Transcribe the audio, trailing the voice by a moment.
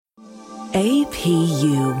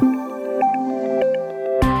APU.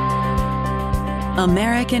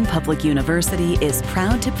 American Public University is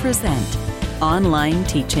proud to present Online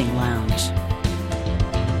Teaching Lounge.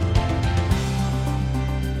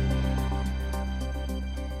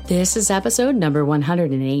 This is episode number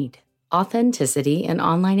 108, Authenticity in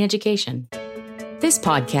Online Education. This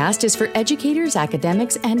podcast is for educators,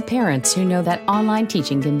 academics, and parents who know that online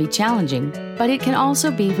teaching can be challenging, but it can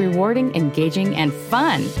also be rewarding, engaging, and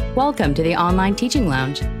fun. Welcome to the Online Teaching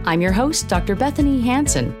Lounge. I'm your host, Dr. Bethany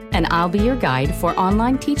Hansen, and I'll be your guide for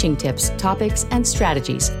online teaching tips, topics, and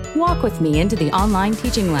strategies. Walk with me into the Online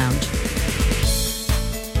Teaching Lounge.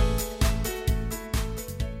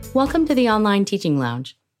 Welcome to the Online Teaching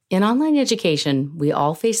Lounge. In online education, we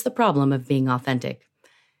all face the problem of being authentic.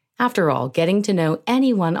 After all, getting to know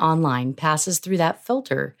anyone online passes through that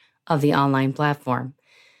filter of the online platform,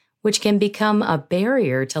 which can become a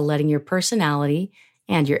barrier to letting your personality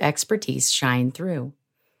and your expertise shine through.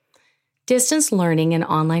 Distance learning and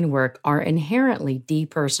online work are inherently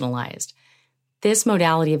depersonalized. This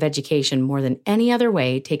modality of education, more than any other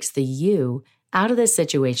way, takes the you out of the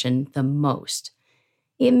situation the most.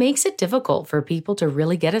 It makes it difficult for people to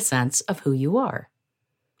really get a sense of who you are.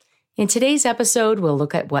 In today's episode, we'll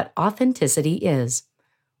look at what authenticity is.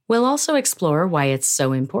 We'll also explore why it's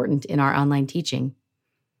so important in our online teaching.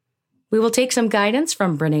 We will take some guidance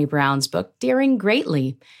from Brené Brown's book, Daring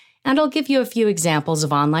Greatly, and I'll give you a few examples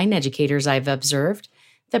of online educators I've observed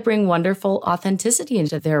that bring wonderful authenticity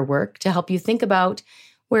into their work to help you think about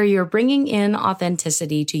where you're bringing in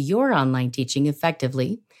authenticity to your online teaching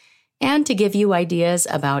effectively, and to give you ideas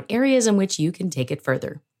about areas in which you can take it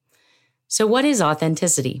further. So what is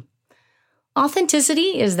authenticity?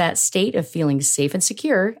 Authenticity is that state of feeling safe and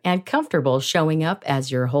secure and comfortable showing up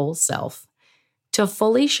as your whole self. To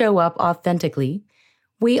fully show up authentically,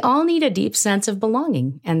 we all need a deep sense of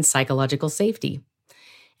belonging and psychological safety.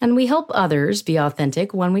 And we help others be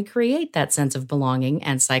authentic when we create that sense of belonging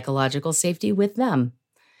and psychological safety with them.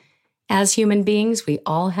 As human beings, we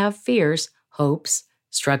all have fears, hopes,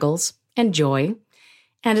 struggles, and joy.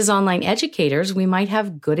 And as online educators, we might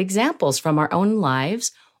have good examples from our own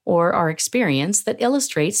lives or our experience that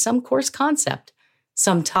illustrates some course concept,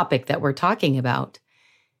 some topic that we're talking about.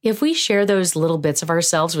 If we share those little bits of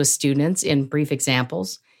ourselves with students in brief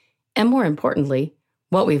examples, and more importantly,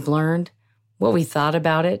 what we've learned, what we thought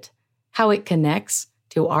about it, how it connects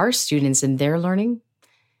to our students in their learning,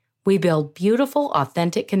 we build beautiful,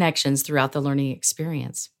 authentic connections throughout the learning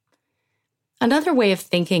experience. Another way of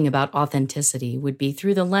thinking about authenticity would be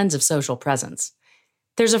through the lens of social presence.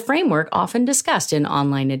 There's a framework often discussed in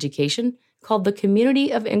online education called the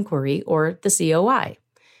Community of Inquiry, or the COI,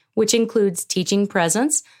 which includes teaching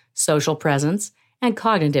presence, social presence, and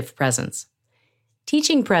cognitive presence.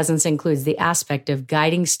 Teaching presence includes the aspect of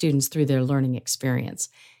guiding students through their learning experience,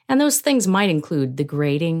 and those things might include the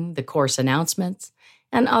grading, the course announcements,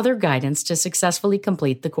 and other guidance to successfully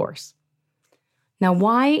complete the course. Now,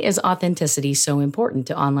 why is authenticity so important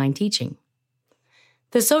to online teaching?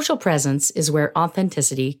 The social presence is where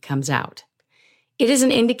authenticity comes out. It is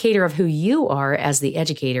an indicator of who you are as the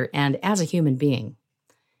educator and as a human being.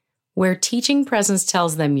 Where teaching presence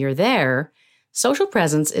tells them you're there, social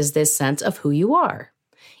presence is this sense of who you are.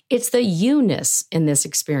 It's the you-ness in this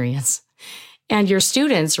experience. And your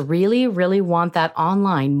students really, really want that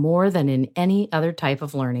online more than in any other type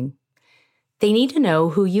of learning. They need to know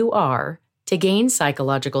who you are to gain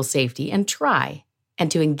psychological safety and try,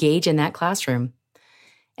 and to engage in that classroom.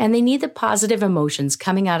 And they need the positive emotions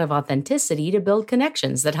coming out of authenticity to build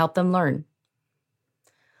connections that help them learn.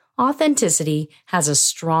 Authenticity has a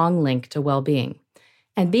strong link to well-being,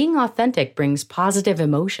 and being authentic brings positive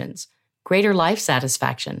emotions, greater life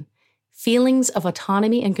satisfaction, feelings of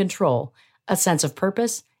autonomy and control, a sense of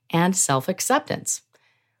purpose, and self-acceptance.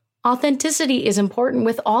 Authenticity is important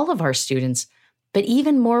with all of our students, but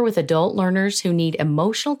even more with adult learners who need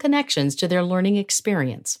emotional connections to their learning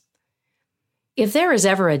experience. If there is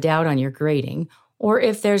ever a doubt on your grading, or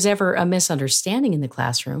if there's ever a misunderstanding in the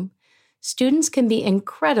classroom, students can be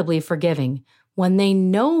incredibly forgiving when they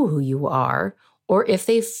know who you are, or if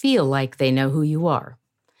they feel like they know who you are.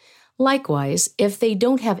 Likewise, if they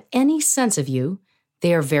don't have any sense of you,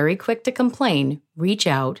 they are very quick to complain, reach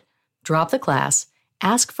out, drop the class,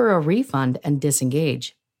 ask for a refund, and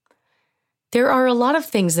disengage. There are a lot of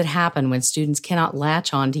things that happen when students cannot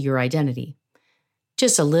latch on to your identity.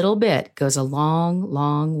 Just a little bit goes a long,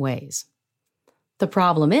 long ways. The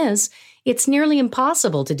problem is, it's nearly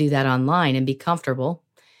impossible to do that online and be comfortable.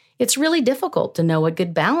 It's really difficult to know what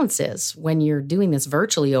good balance is when you're doing this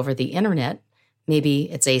virtually over the internet. Maybe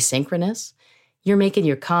it's asynchronous. you're making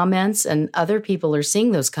your comments and other people are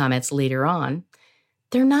seeing those comments later on,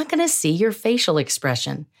 they're not going to see your facial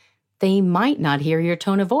expression. They might not hear your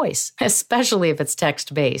tone of voice, especially if it's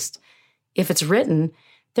text-based. If it's written,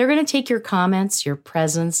 they're going to take your comments, your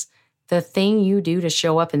presence, the thing you do to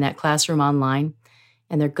show up in that classroom online,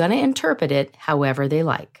 and they're going to interpret it however they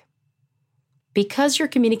like. Because your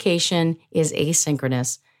communication is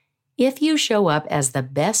asynchronous, if you show up as the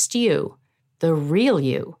best you, the real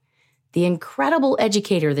you, the incredible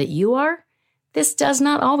educator that you are, this does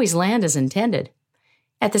not always land as intended.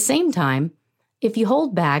 At the same time, if you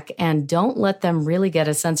hold back and don't let them really get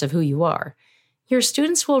a sense of who you are, your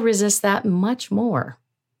students will resist that much more.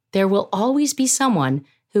 There will always be someone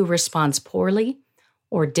who responds poorly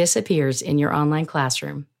or disappears in your online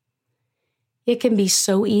classroom. It can be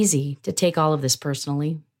so easy to take all of this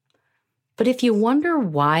personally. But if you wonder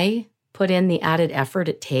why put in the added effort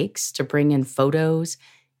it takes to bring in photos,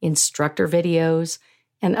 instructor videos,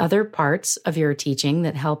 and other parts of your teaching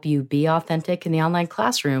that help you be authentic in the online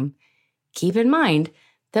classroom, keep in mind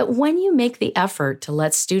that when you make the effort to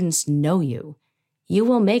let students know you, you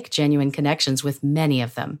will make genuine connections with many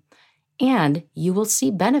of them, and you will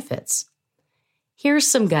see benefits. Here's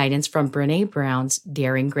some guidance from Brené Brown's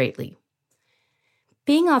Daring Greatly.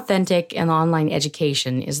 Being authentic in online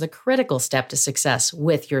education is the critical step to success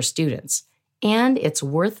with your students, and it's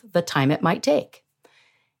worth the time it might take.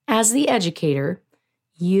 As the educator,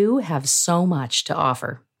 you have so much to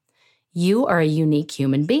offer. You are a unique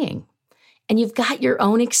human being, and you've got your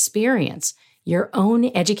own experience, your own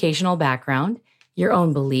educational background, your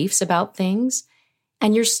own beliefs about things,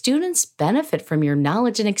 and your students benefit from your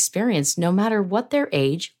knowledge and experience no matter what their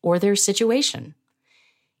age or their situation.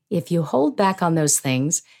 If you hold back on those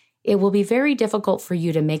things, it will be very difficult for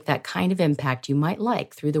you to make that kind of impact you might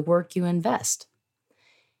like through the work you invest.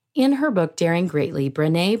 In her book, Daring Greatly,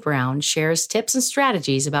 Brené Brown shares tips and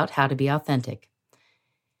strategies about how to be authentic.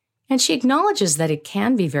 And she acknowledges that it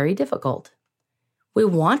can be very difficult. We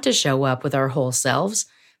want to show up with our whole selves,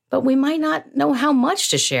 but we might not know how much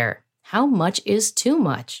to share. How much is too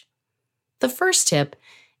much? The first tip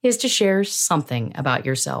is to share something about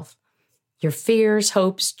yourself. Your fears,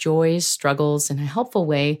 hopes, joys, struggles in a helpful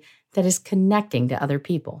way that is connecting to other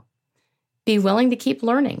people. Be willing to keep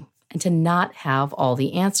learning and to not have all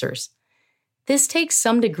the answers. This takes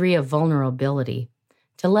some degree of vulnerability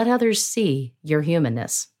to let others see your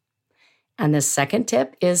humanness. And the second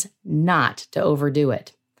tip is not to overdo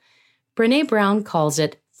it. Brené Brown calls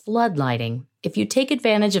it floodlighting. If you take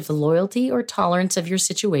advantage of the loyalty or tolerance of your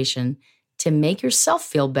situation to make yourself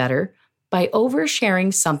feel better by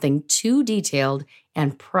oversharing something too detailed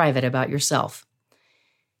and private about yourself.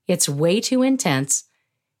 It's way too intense,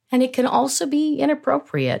 and it can also be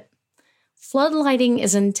inappropriate. Floodlighting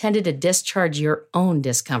is intended to discharge your own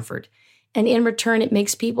discomfort, and in return, it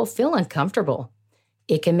makes people feel uncomfortable.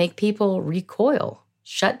 It can make people recoil,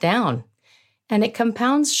 shut down, and it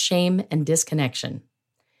compounds shame and disconnection.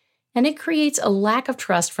 And it creates a lack of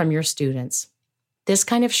trust from your students. This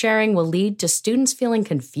kind of sharing will lead to students feeling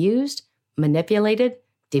confused, manipulated,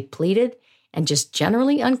 depleted, and just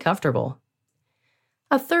generally uncomfortable.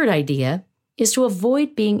 A third idea is to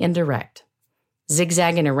avoid being indirect,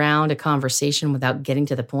 zigzagging around a conversation without getting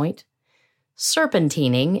to the point.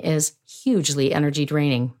 Serpentining is hugely energy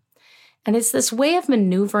draining, and it's this way of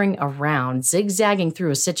maneuvering around, zigzagging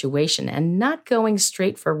through a situation and not going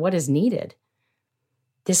straight for what is needed.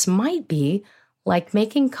 This might be like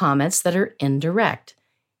making comments that are indirect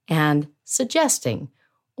and suggesting,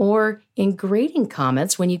 or in grading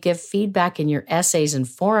comments when you give feedback in your essays and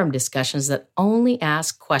forum discussions that only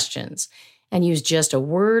ask questions and use just a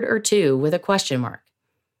word or two with a question mark.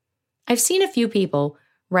 I've seen a few people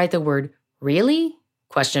write the word "really?" ?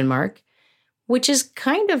 Which is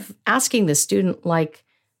kind of asking the student like,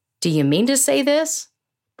 do you mean to say this?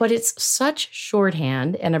 But it's such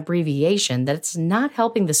shorthand and abbreviation that it's not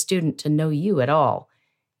helping the student to know you at all,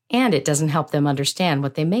 and it doesn't help them understand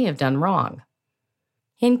what they may have done wrong.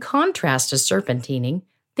 In contrast to serpentining,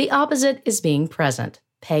 the opposite is being present,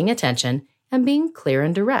 paying attention, and being clear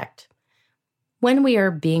and direct. When we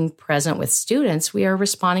are being present with students, we are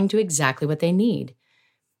responding to exactly what they need.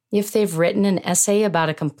 If they've written an essay about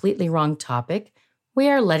a completely wrong topic, we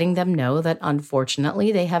are letting them know that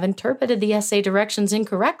unfortunately they have interpreted the essay directions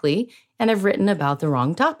incorrectly and have written about the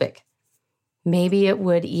wrong topic. Maybe it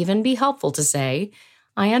would even be helpful to say,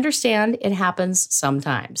 I understand it happens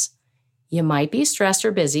sometimes. You might be stressed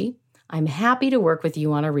or busy. I'm happy to work with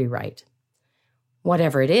you on a rewrite.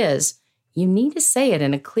 Whatever it is, you need to say it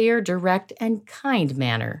in a clear, direct, and kind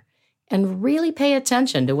manner, and really pay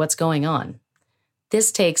attention to what's going on.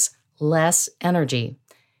 This takes less energy,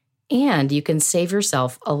 and you can save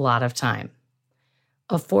yourself a lot of time.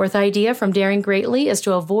 A fourth idea from Daring Greatly is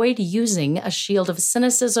to avoid using a shield of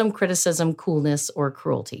cynicism, criticism, coolness, or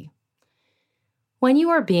cruelty. When you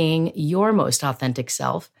are being your most authentic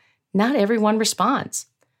self, not everyone responds.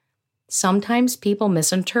 Sometimes people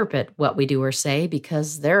misinterpret what we do or say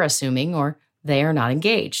because they're assuming or they are not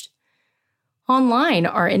engaged. Online,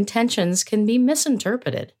 our intentions can be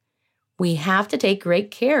misinterpreted. We have to take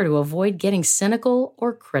great care to avoid getting cynical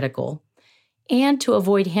or critical, and to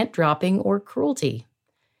avoid hint dropping or cruelty.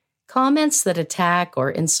 Comments that attack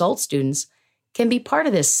or insult students can be part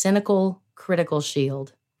of this cynical, critical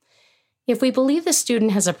shield. If we believe the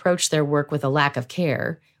student has approached their work with a lack of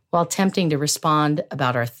care, while attempting to respond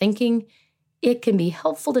about our thinking, it can be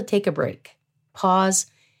helpful to take a break, pause,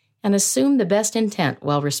 and assume the best intent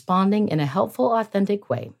while responding in a helpful, authentic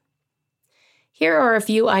way. Here are a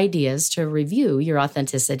few ideas to review your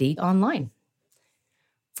authenticity online.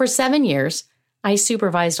 For 7 years, I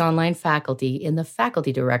supervised online faculty in the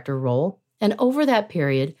faculty director role, and over that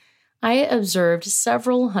period, I observed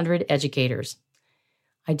several hundred educators.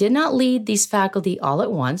 I did not lead these faculty all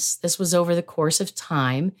at once. This was over the course of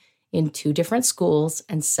time in 2 different schools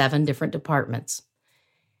and 7 different departments.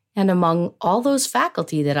 And among all those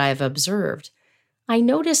faculty that I have observed, I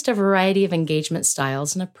noticed a variety of engagement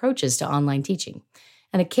styles and approaches to online teaching.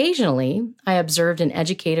 And occasionally, I observed an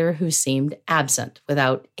educator who seemed absent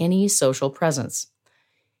without any social presence.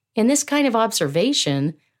 In this kind of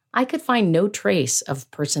observation, I could find no trace of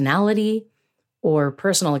personality or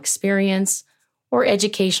personal experience or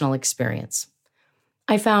educational experience.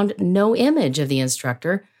 I found no image of the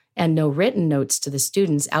instructor and no written notes to the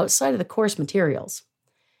students outside of the course materials.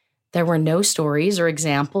 There were no stories or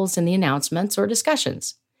examples in the announcements or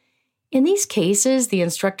discussions. In these cases, the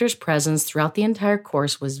instructor's presence throughout the entire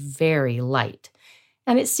course was very light,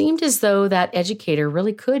 and it seemed as though that educator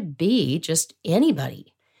really could be just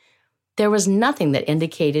anybody. There was nothing that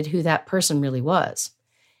indicated who that person really was.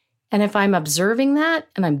 And if I'm observing that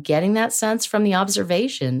and I'm getting that sense from the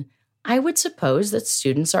observation, I would suppose that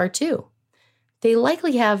students are too. They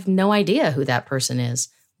likely have no idea who that person is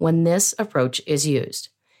when this approach is used.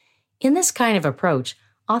 In this kind of approach,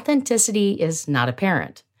 authenticity is not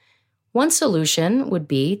apparent. One solution would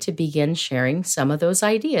be to begin sharing some of those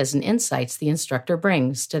ideas and insights the instructor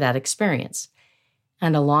brings to that experience.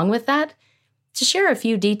 And along with that, to share a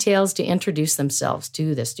few details to introduce themselves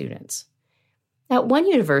to the students. At one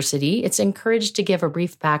university, it's encouraged to give a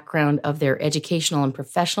brief background of their educational and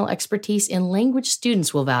professional expertise in language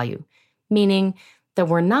students will value, meaning that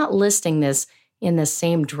we're not listing this in the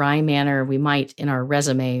same dry manner we might in our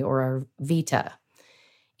resume or our vita.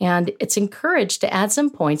 And it's encouraged to add some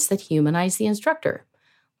points that humanize the instructor,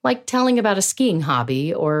 like telling about a skiing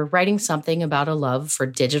hobby or writing something about a love for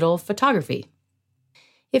digital photography.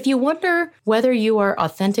 If you wonder whether you are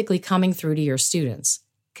authentically coming through to your students,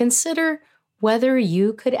 consider whether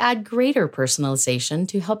you could add greater personalization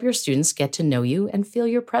to help your students get to know you and feel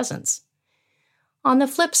your presence. On the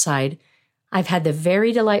flip side, I've had the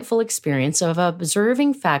very delightful experience of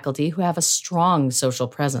observing faculty who have a strong social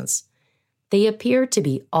presence. They appear to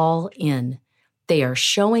be all in. They are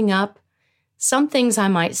showing up. Some things I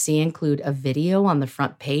might see include a video on the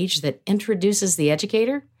front page that introduces the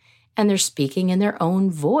educator, and they're speaking in their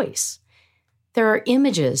own voice. There are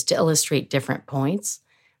images to illustrate different points.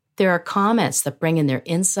 There are comments that bring in their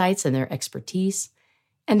insights and their expertise,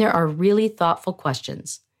 and there are really thoughtful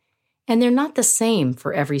questions. And they're not the same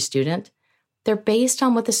for every student. They're based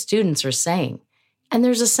on what the students are saying, and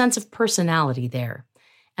there's a sense of personality there,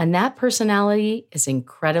 and that personality is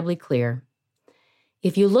incredibly clear.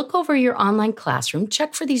 If you look over your online classroom,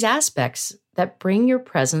 check for these aspects that bring your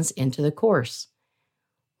presence into the course.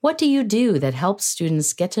 What do you do that helps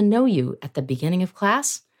students get to know you at the beginning of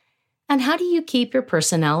class? And how do you keep your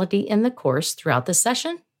personality in the course throughout the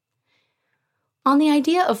session? On the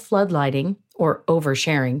idea of floodlighting or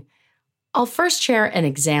oversharing, I'll first share an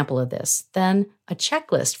example of this, then a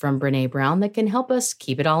checklist from Brené Brown that can help us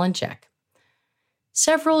keep it all in check.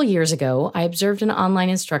 Several years ago, I observed an online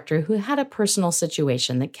instructor who had a personal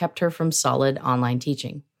situation that kept her from solid online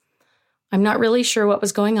teaching. I'm not really sure what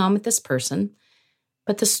was going on with this person,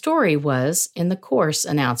 but the story was in the course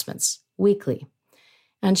announcements, weekly.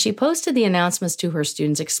 And she posted the announcements to her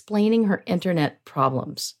students explaining her internet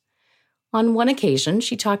problems. On one occasion,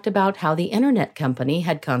 she talked about how the internet company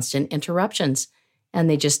had constant interruptions, and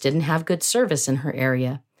they just didn't have good service in her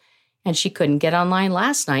area. And she couldn't get online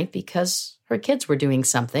last night because her kids were doing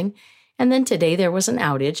something, and then today there was an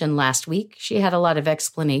outage, and last week she had a lot of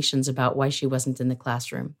explanations about why she wasn't in the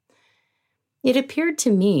classroom. It appeared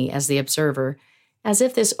to me, as the observer, as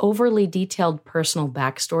if this overly detailed personal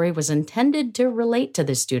backstory was intended to relate to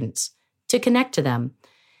the students, to connect to them,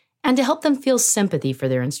 and to help them feel sympathy for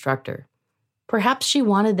their instructor. Perhaps she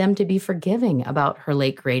wanted them to be forgiving about her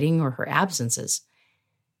late grading or her absences.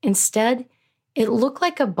 Instead, it looked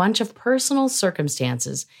like a bunch of personal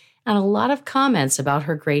circumstances and a lot of comments about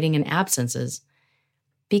her grading and absences.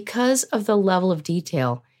 Because of the level of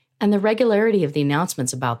detail and the regularity of the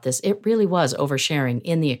announcements about this, it really was oversharing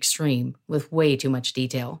in the extreme with way too much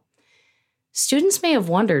detail. Students may have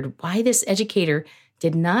wondered why this educator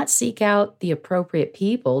did not seek out the appropriate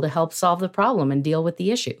people to help solve the problem and deal with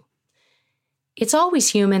the issue. It's always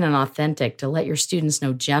human and authentic to let your students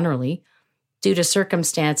know generally, due to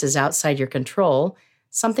circumstances outside your control,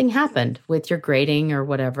 something happened with your grading or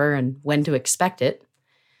whatever and when to expect it.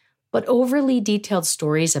 But overly detailed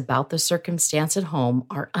stories about the circumstance at home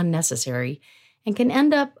are unnecessary and can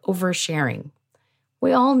end up oversharing.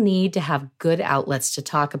 We all need to have good outlets to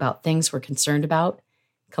talk about things we're concerned about,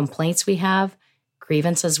 complaints we have,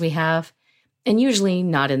 grievances we have, and usually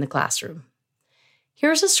not in the classroom.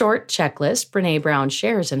 Here's a short checklist Brené Brown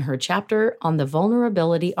shares in her chapter on the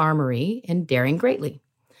Vulnerability Armory in Daring Greatly.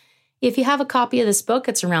 If you have a copy of this book,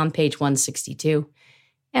 it's around page 162.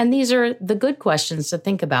 And these are the good questions to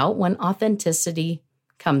think about when authenticity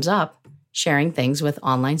comes up, sharing things with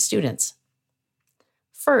online students.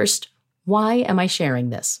 First, why am I sharing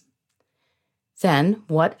this? Then,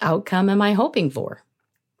 what outcome am I hoping for?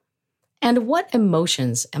 And what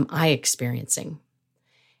emotions am I experiencing?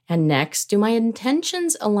 And next, do my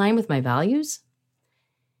intentions align with my values?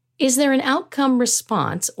 Is there an outcome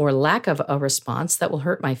response or lack of a response that will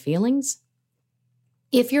hurt my feelings?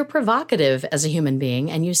 If you're provocative as a human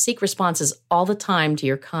being and you seek responses all the time to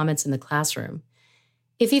your comments in the classroom,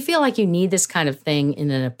 if you feel like you need this kind of thing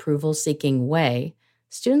in an approval-seeking way,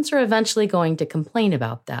 students are eventually going to complain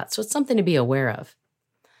about that, so it's something to be aware of.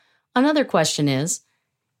 Another question is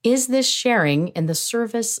this sharing in the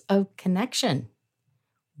service of connection?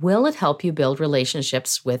 Will it help you build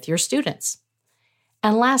relationships with your students?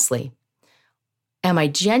 And lastly, am I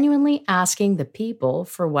genuinely asking the people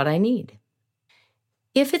for what I need?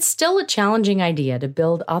 If it's still a challenging idea to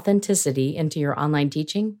build authenticity into your online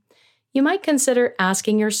teaching, you might consider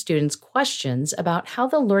asking your students questions about how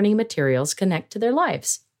the learning materials connect to their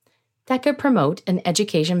lives. That could promote an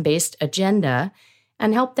education-based agenda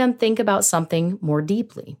and help them think about something more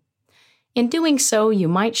deeply. In doing so, you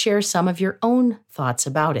might share some of your own thoughts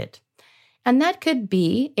about it. And that could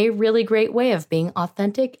be a really great way of being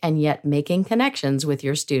authentic and yet making connections with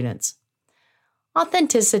your students.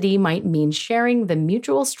 Authenticity might mean sharing the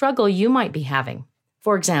mutual struggle you might be having.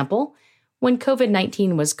 For example, when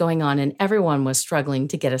COVID-19 was going on and everyone was struggling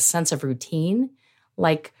to get a sense of routine,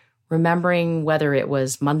 like remembering whether it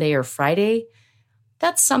was Monday or Friday,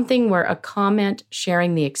 that's something where a comment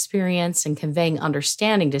sharing the experience and conveying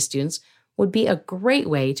understanding to students would be a great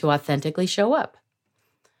way to authentically show up.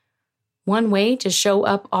 One way to show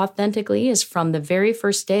up authentically is from the very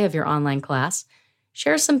first day of your online class,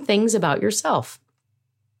 share some things about yourself.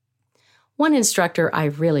 One instructor I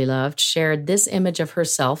really loved shared this image of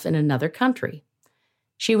herself in another country.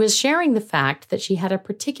 She was sharing the fact that she had a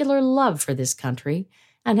particular love for this country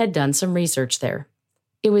and had done some research there.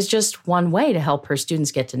 It was just one way to help her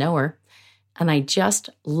students get to know her, and I just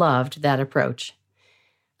loved that approach.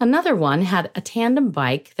 Another one had a tandem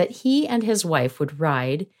bike that he and his wife would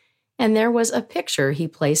ride, and there was a picture he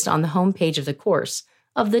placed on the homepage of the course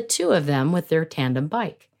of the two of them with their tandem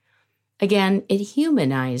bike. Again, it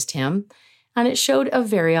humanized him, and it showed a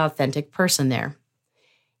very authentic person there.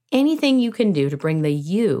 Anything you can do to bring the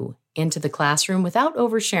you into the classroom without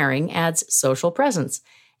oversharing adds social presence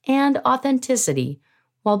and authenticity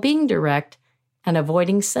while being direct and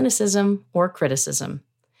avoiding cynicism or criticism.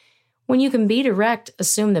 When you can be direct,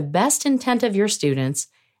 assume the best intent of your students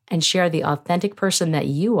and share the authentic person that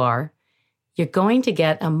you are, you're going to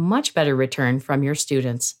get a much better return from your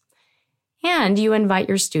students. And you invite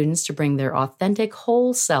your students to bring their authentic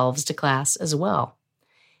whole selves to class as well.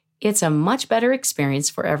 It's a much better experience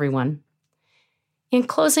for everyone. In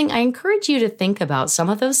closing, I encourage you to think about some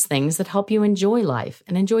of those things that help you enjoy life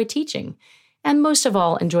and enjoy teaching, and most of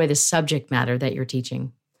all, enjoy the subject matter that you're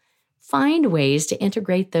teaching. Find ways to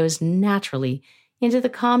integrate those naturally into the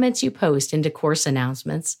comments you post into course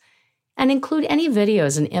announcements, and include any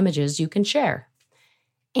videos and images you can share.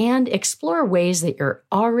 And explore ways that you're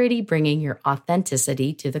already bringing your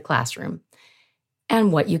authenticity to the classroom,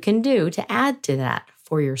 and what you can do to add to that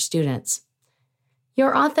for your students.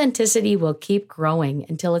 Your authenticity will keep growing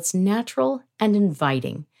until it's natural and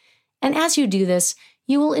inviting. And as you do this,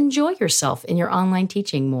 you will enjoy yourself in your online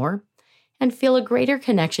teaching more, and feel a greater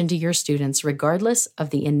connection to your students regardless of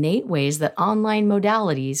the innate ways that online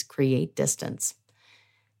modalities create distance.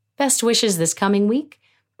 Best wishes this coming week,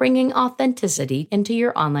 bringing authenticity into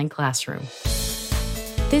your online classroom.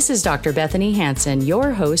 This is Dr. Bethany Hansen,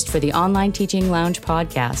 your host for the Online Teaching Lounge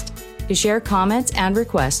podcast. To share comments and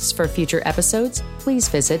requests for future episodes, please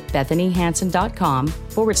visit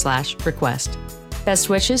bethanyhansen.com/request. Best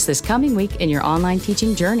wishes this coming week in your online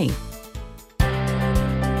teaching journey.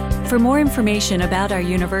 For more information about our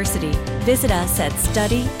university, visit us at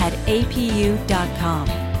study@apu.com.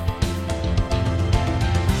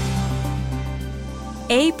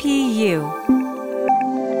 APU,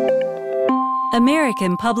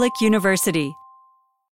 American Public University.